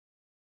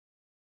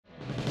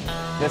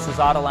This is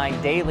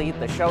Autoline Daily,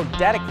 the show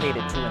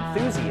dedicated to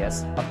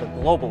enthusiasts of the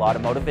global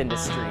automotive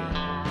industry.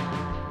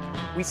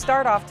 We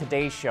start off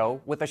today's show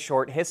with a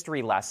short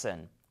history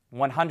lesson.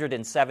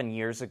 107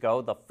 years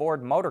ago, the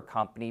Ford Motor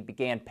Company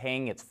began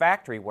paying its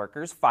factory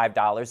workers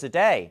 $5 a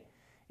day.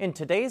 In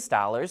today's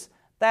dollars,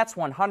 that's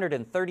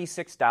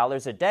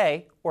 $136 a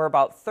day, or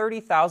about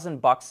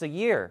 $30,000 a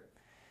year.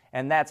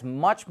 And that's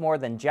much more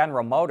than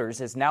General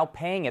Motors is now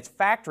paying its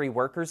factory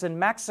workers in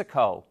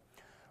Mexico.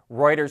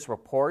 Reuters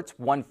reports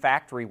one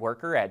factory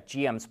worker at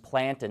GM's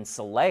plant in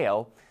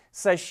Silao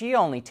says she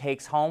only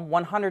takes home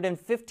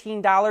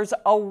 $115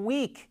 a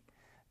week.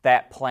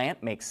 That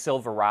plant makes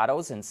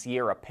Silverados and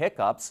Sierra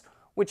pickups,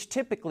 which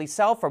typically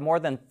sell for more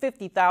than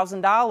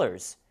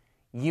 $50,000.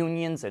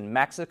 Unions in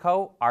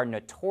Mexico are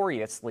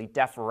notoriously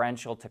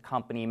deferential to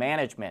company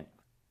management,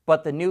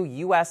 but the new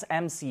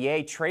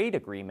USMCA trade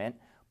agreement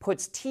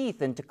puts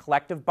teeth into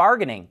collective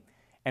bargaining,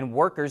 and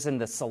workers in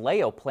the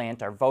Silao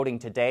plant are voting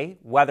today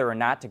whether or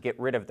not to get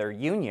rid of their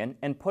union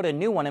and put a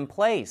new one in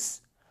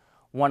place.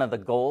 One of the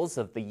goals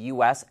of the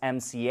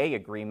USMCA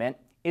agreement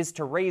is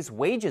to raise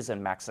wages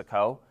in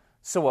Mexico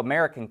so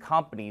American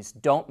companies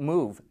don't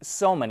move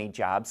so many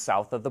jobs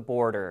south of the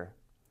border.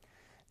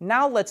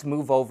 Now let's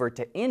move over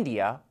to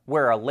India,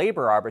 where a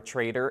labor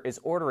arbitrator is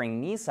ordering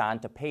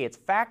Nissan to pay its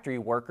factory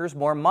workers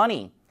more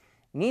money.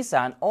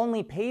 Nissan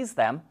only pays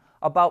them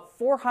about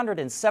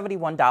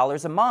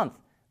 $471 a month.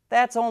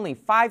 That's only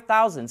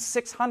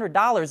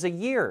 $5,600 a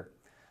year.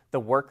 The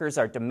workers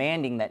are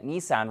demanding that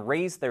Nissan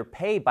raise their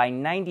pay by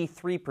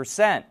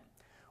 93%.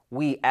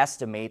 We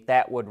estimate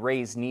that would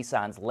raise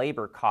Nissan's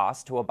labor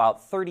costs to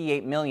about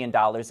 $38 million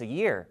a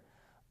year.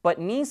 But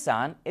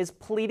Nissan is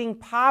pleading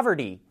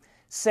poverty,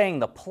 saying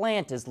the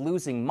plant is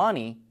losing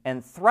money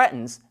and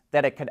threatens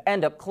that it could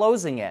end up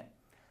closing it.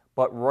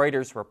 But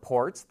Reuters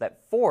reports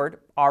that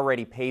Ford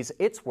already pays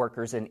its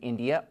workers in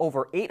India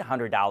over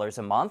 $800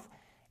 a month,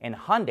 and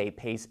Hyundai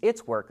pays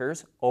its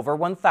workers over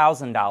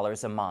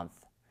 $1,000 a month.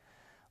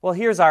 Well,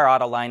 here's our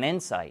Autoline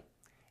insight.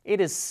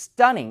 It is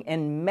stunning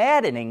and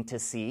maddening to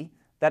see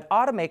that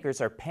automakers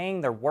are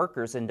paying their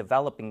workers in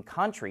developing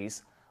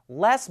countries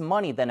less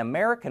money than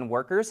American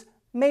workers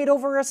made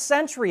over a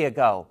century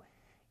ago.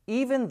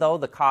 Even though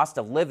the cost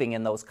of living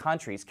in those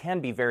countries can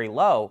be very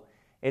low,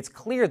 it's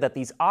clear that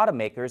these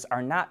automakers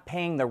are not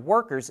paying their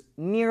workers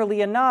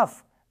nearly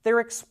enough.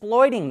 They're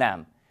exploiting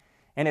them.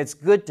 And it's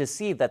good to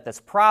see that this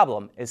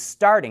problem is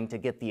starting to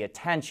get the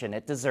attention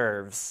it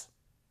deserves.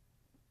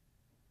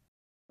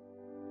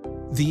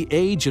 The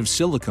age of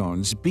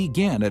silicones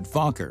began at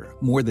Wacker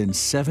more than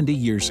 70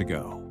 years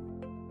ago.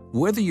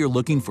 Whether you're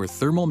looking for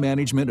thermal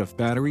management of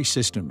battery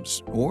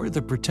systems or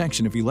the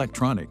protection of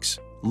electronics,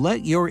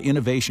 let your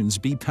innovations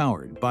be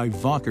powered by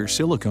Wacker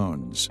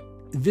Silicones.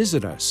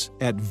 Visit us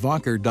at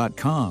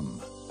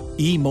wacker.com.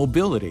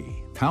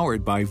 E-mobility,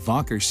 powered by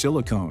Wacker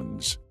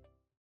Silicones.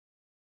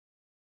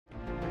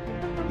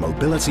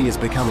 Mobility is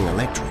becoming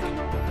electric,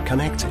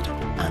 connected,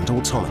 and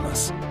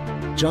autonomous,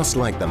 just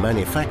like the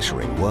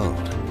manufacturing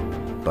world.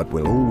 But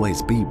will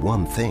always be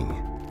one thing: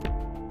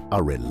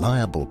 a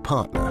reliable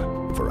partner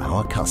for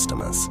our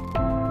customers.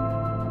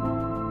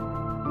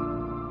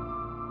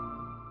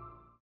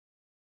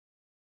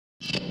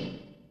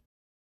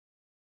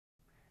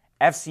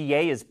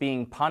 FCA is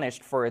being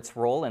punished for its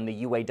role in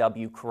the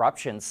UAW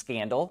corruption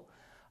scandal.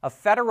 A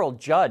federal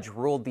judge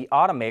ruled the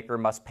automaker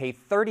must pay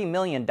 $30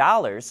 million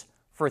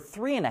for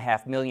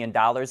 $3.5 million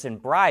in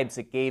bribes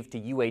it gave to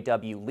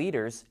UAW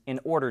leaders in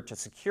order to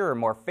secure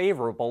more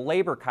favorable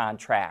labor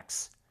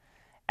contracts.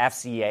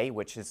 FCA,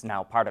 which is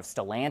now part of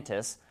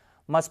Stellantis,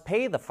 must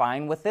pay the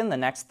fine within the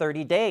next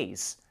 30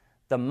 days.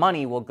 The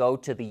money will go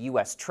to the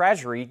U.S.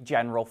 Treasury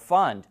General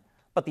Fund,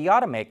 but the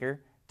automaker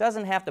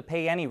doesn't have to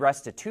pay any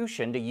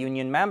restitution to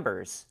union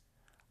members.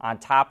 On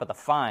top of the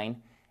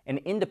fine, an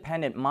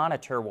independent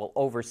monitor will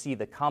oversee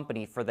the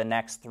company for the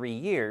next 3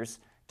 years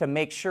to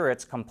make sure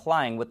it's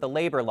complying with the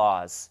labor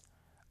laws.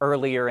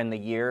 Earlier in the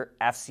year,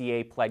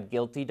 FCA pled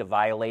guilty to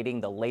violating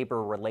the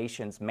Labor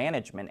Relations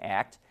Management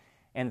Act,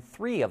 and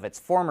 3 of its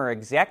former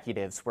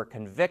executives were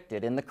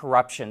convicted in the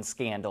corruption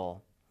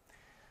scandal.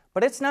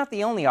 But it's not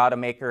the only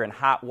automaker in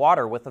hot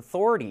water with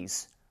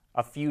authorities.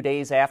 A few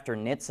days after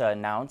NHTSA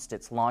announced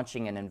it's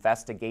launching an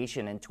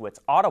investigation into its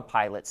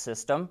autopilot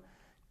system,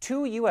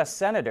 2 U.S.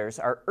 senators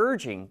are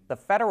urging the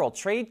Federal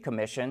Trade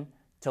Commission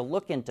to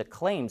look into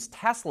claims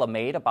Tesla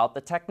made about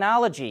the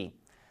technology.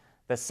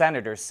 The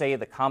senators say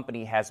the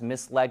company has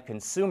misled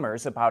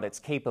consumers about its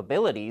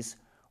capabilities,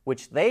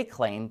 which they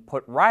claim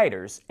put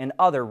riders and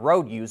other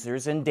road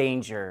users in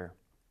danger.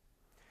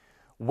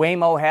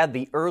 Waymo had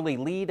the early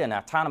lead in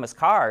autonomous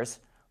cars,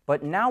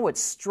 but now it's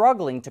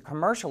struggling to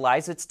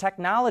commercialize its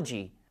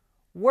technology.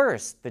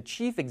 Worse, the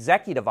chief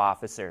executive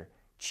officer,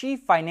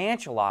 chief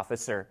financial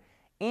officer,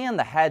 and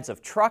the heads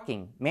of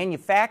trucking,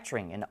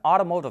 manufacturing, and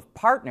automotive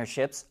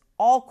partnerships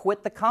all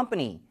quit the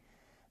company.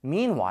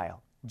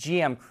 Meanwhile,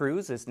 GM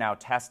Cruise is now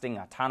testing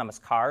autonomous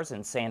cars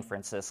in San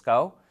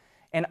Francisco,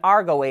 and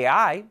Argo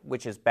AI,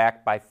 which is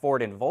backed by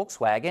Ford and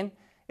Volkswagen,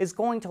 is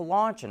going to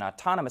launch an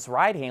autonomous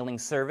ride-hailing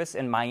service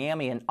in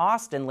Miami and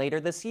Austin later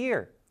this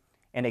year.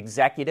 An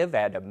executive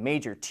at a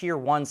major Tier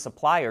 1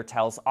 supplier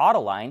tells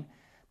Autoline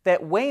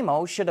that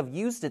Waymo should have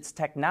used its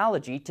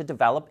technology to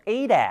develop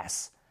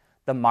ADAS.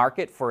 The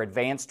market for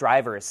advanced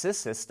driver assist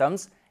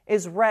systems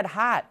is red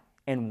hot,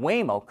 and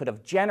Waymo could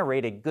have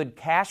generated good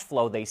cash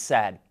flow, they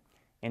said.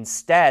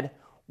 Instead,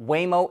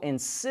 Waymo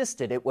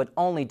insisted it would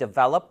only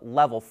develop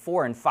Level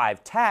 4 and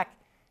 5 tech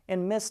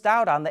and missed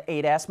out on the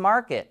ADAS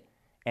market.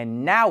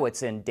 And now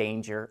it's in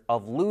danger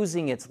of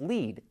losing its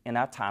lead in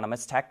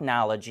autonomous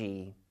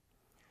technology.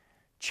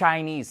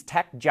 Chinese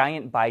tech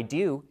giant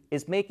Baidu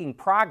is making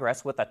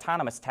progress with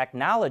autonomous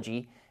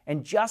technology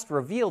and just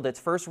revealed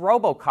its first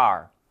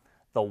robocar.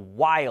 The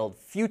wild,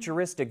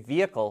 futuristic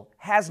vehicle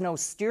has no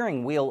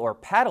steering wheel or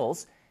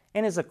pedals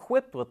and is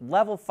equipped with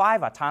Level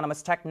 5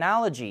 autonomous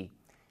technology.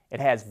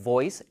 It has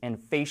voice and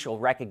facial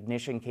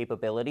recognition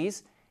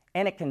capabilities,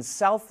 and it can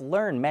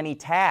self-learn many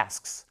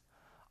tasks.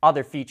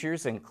 Other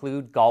features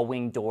include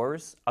gull-wing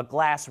doors, a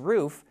glass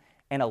roof,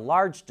 and a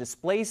large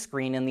display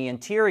screen in the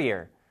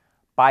interior.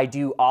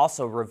 Baidu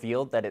also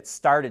revealed that it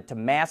started to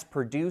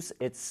mass-produce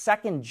its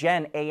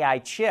second-gen AI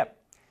chip.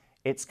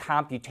 Its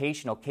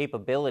computational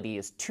capability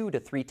is 2 to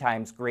 3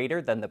 times greater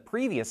than the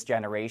previous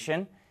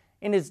generation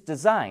and is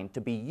designed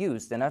to be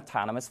used in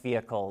autonomous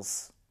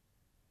vehicles.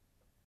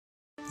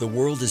 The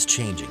world is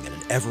changing at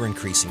an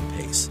ever-increasing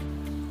pace.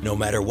 No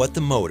matter what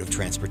the mode of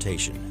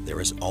transportation, there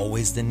is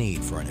always the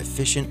need for an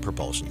efficient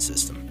propulsion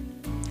system.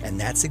 And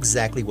that's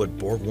exactly what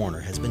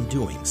BorgWarner has been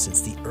doing since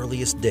the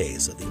earliest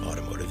days of the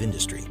automotive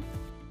industry.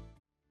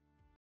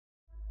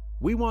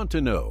 We want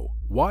to know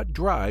what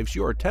drives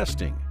your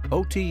testing.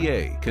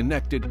 OTA,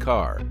 connected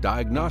car,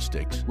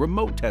 diagnostics,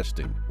 remote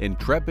testing.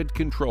 Intrepid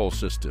Control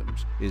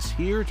Systems is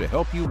here to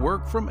help you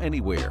work from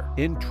anywhere.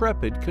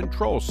 Intrepid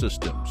Control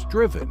Systems,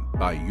 driven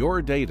by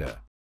your data.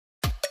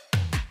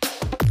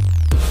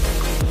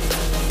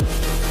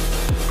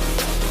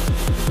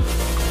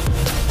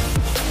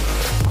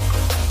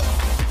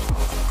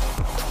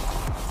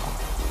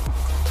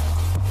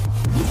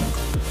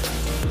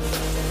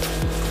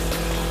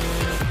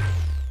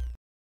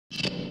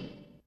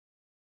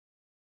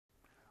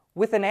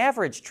 With an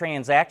average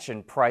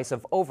transaction price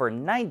of over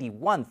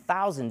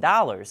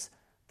 $91,000,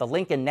 the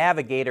Lincoln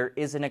Navigator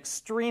is an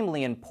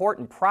extremely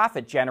important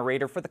profit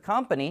generator for the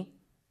company,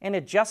 and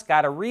it just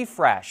got a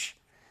refresh.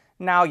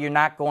 Now you're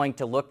not going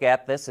to look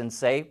at this and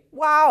say,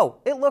 wow,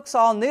 it looks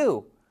all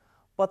new.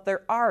 But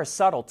there are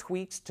subtle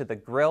tweaks to the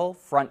grille,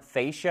 front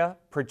fascia,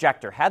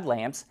 projector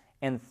headlamps,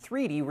 and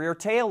 3D rear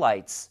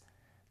taillights.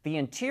 The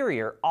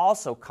interior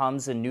also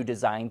comes in new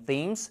design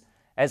themes,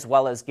 as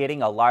well as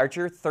getting a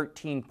larger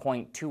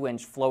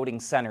 13.2-inch floating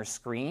center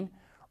screen,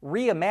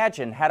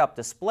 reimagined head-up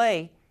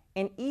display,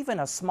 and even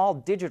a small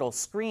digital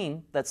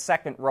screen that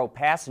second-row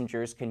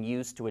passengers can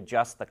use to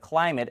adjust the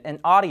climate and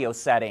audio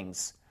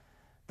settings.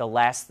 The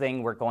last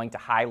thing we're going to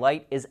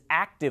highlight is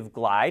Active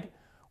Glide,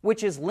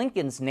 which is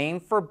Lincoln's name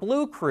for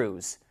Blue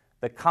Cruise,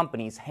 the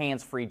company's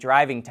hands-free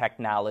driving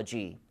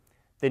technology.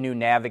 The new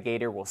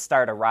Navigator will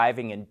start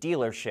arriving in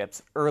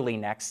dealerships early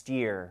next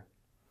year.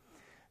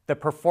 The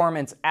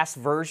Performance S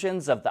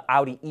versions of the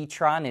Audi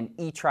e-tron and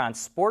e-tron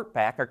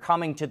Sportback are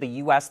coming to the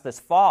U.S. this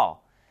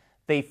fall.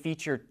 They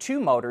feature 2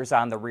 motors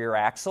on the rear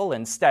axle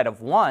instead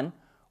of 1,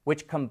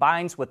 which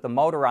combines with the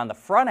motor on the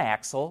front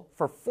axle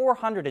for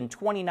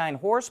 429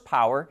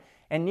 horsepower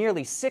and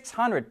nearly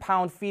 600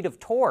 pound-feet of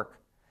torque.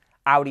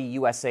 Audi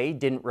USA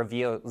didn't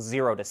reveal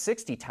 0 to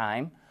 60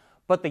 time,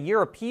 but the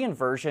European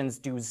versions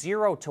do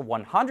 0 to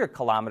 100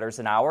 kilometers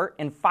an hour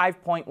in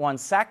 5.1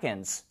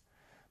 seconds.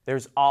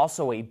 There's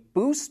also a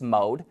boost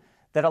mode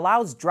that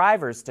allows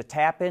drivers to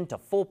tap into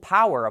full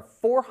power of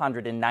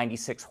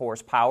 496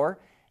 horsepower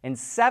and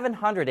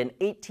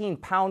 718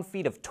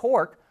 pound-feet of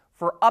torque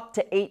for up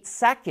to 8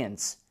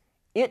 seconds.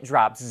 It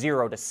drops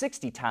 0 to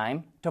 60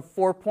 time to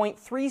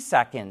 4.3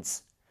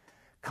 seconds.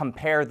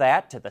 Compare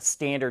that to the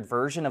standard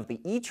version of the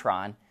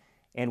e-tron,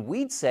 and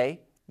we'd say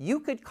you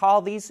could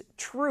call these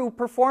true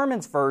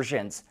performance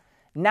versions,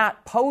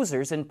 not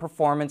posers in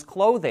performance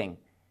clothing.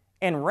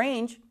 And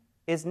range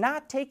is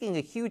not taking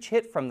a huge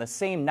hit from the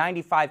same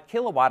 95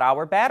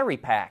 kilowatt-hour battery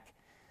pack.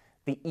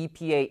 The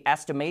EPA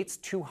estimates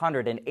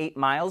 208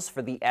 miles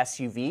for the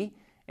SUV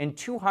and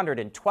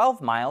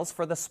 212 miles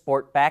for the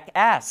Sportback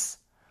S.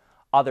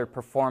 Other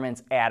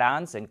performance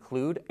add-ons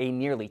include a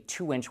nearly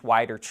 2-inch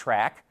wider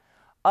track,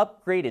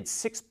 upgraded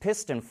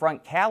 6-piston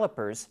front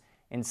calipers,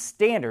 and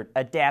standard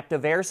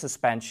adaptive air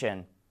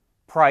suspension.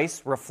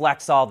 Price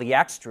reflects all the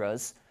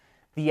extras.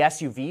 The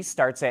SUV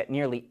starts at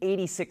nearly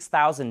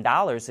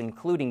 $86,000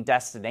 including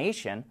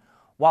destination,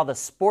 while the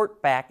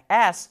Sportback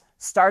S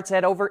starts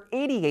at over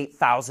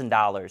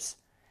 $88,000.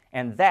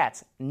 And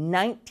that's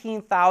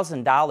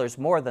 $19,000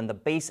 more than the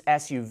base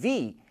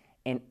SUV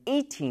and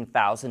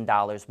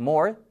 $18,000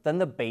 more than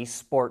the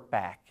base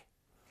Sportback.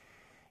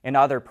 In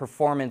other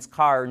performance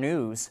car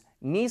news,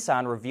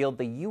 Nissan revealed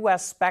the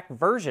U.S. spec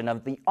version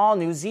of the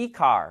all-new Z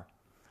car.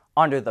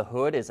 Under the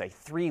hood is a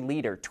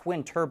 3-liter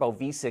twin-turbo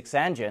V6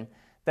 engine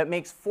that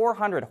makes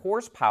 400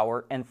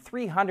 horsepower and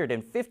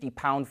 350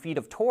 pound-feet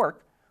of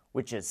torque,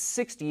 which is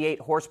 68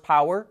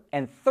 horsepower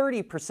and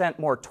 30%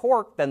 more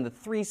torque than the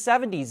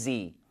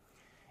 370Z.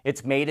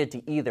 It's mated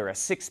to either a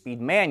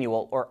 6-speed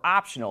manual or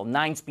optional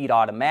 9-speed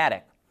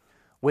automatic.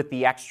 With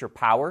the extra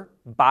power,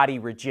 body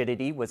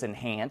rigidity was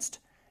enhanced.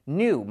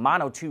 New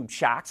monotube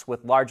shocks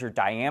with larger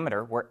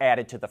diameter were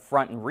added to the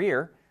front and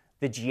rear.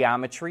 The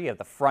geometry of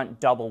the front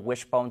double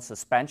wishbone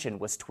suspension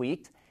was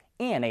tweaked,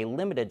 and a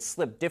limited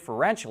slip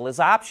differential is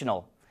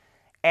optional.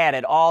 Add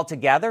it all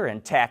together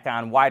and tack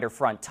on wider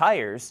front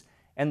tires,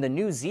 and the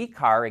new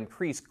Z-Car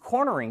increased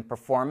cornering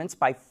performance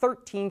by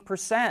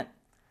 13%.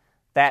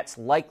 That's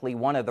likely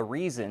one of the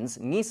reasons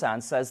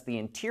Nissan says the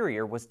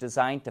interior was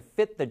designed to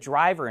fit the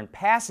driver and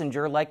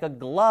passenger like a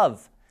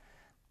glove.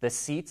 The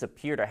seats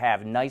appear to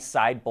have nice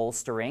side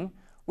bolstering,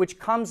 which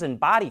comes in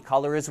body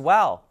color as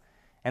well.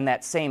 And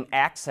that same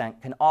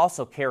accent can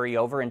also carry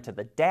over into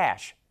the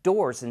dash,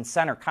 doors, and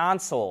center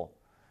console.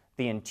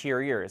 The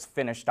interior is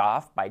finished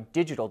off by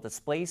digital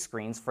display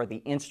screens for the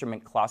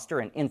instrument cluster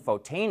and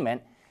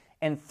infotainment,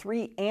 and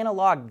 3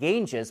 analog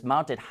gauges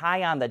mounted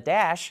high on the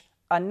dash,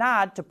 a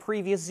nod to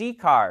previous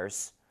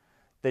Z-Cars.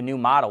 The new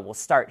model will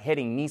start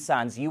hitting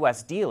Nissan's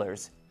U.S.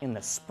 dealers in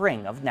the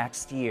spring of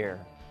next year.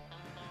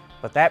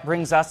 But that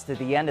brings us to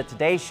the end of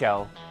today's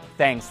show.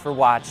 Thanks for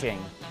watching.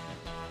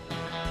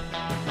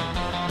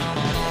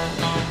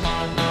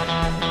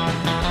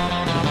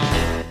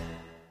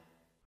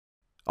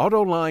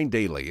 AutoLine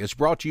Daily is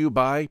brought to you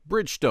by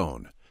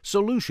Bridgestone,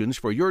 solutions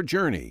for your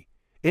journey.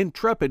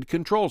 Intrepid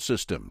Control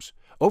Systems,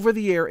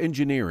 over-the-air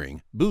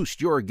engineering,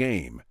 boost your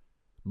game.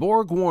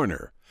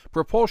 Borg-Warner,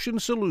 propulsion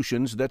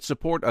solutions that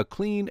support a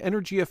clean,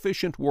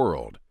 energy-efficient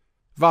world.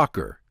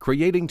 Wacker,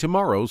 creating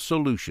tomorrow's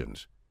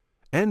solutions.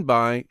 And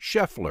by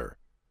Schaeffler,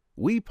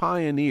 we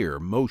pioneer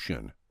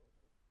motion.